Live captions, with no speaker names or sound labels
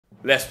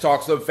Let's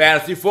talk some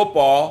fantasy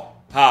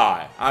football.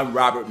 Hi, I'm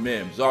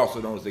Rmims,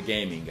 also known as the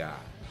Gaming Guy.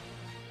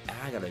 And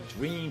I got a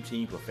dream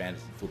team for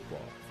fantasy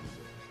football.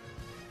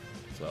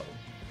 So,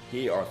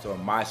 here are some of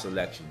my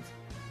selections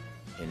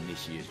in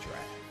this year's draft.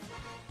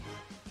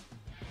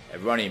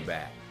 At running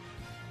back,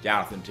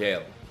 Jonathan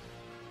Taylor,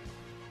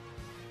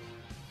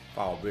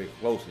 followed very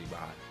closely by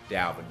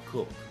Dalvin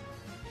Cook.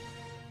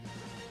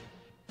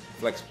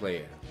 Flex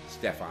player,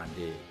 Stephon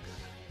Diggs.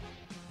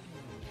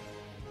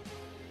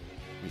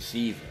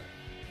 Receiver,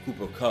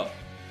 Cooper Kupp,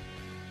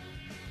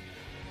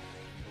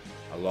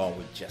 along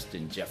with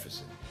Justin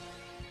Jefferson.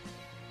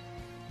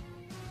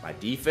 My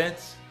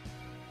defense,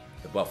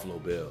 the Buffalo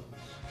Bills.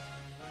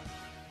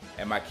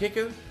 And my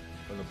kicker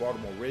from the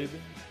Baltimore Ravens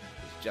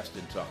is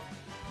Justin Tucker.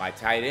 My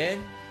tight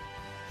end,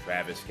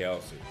 Travis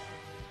Kelce.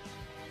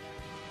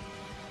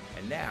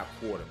 And now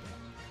quarterback.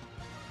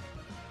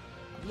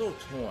 I'm a little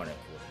torn at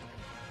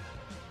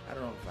quarterback. I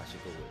don't know if I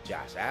should go with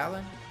Josh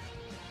Allen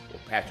or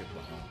Patrick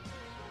Mahomes.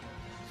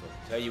 So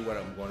I'll tell you what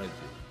I'm going to do.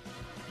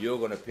 You're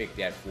going to pick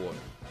that for me.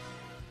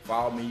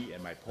 Follow me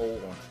and my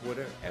poll on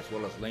Twitter as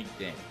well as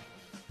LinkedIn.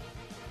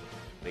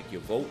 Make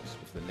your votes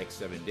for the next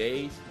 7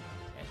 days,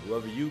 and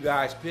whoever you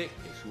guys pick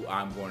is who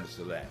I'm going to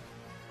select.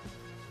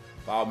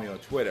 Follow me on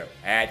Twitter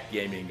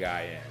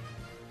 @GamingGuyN.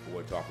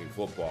 We're talking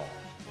football,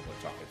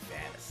 we're talking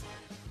fantasy.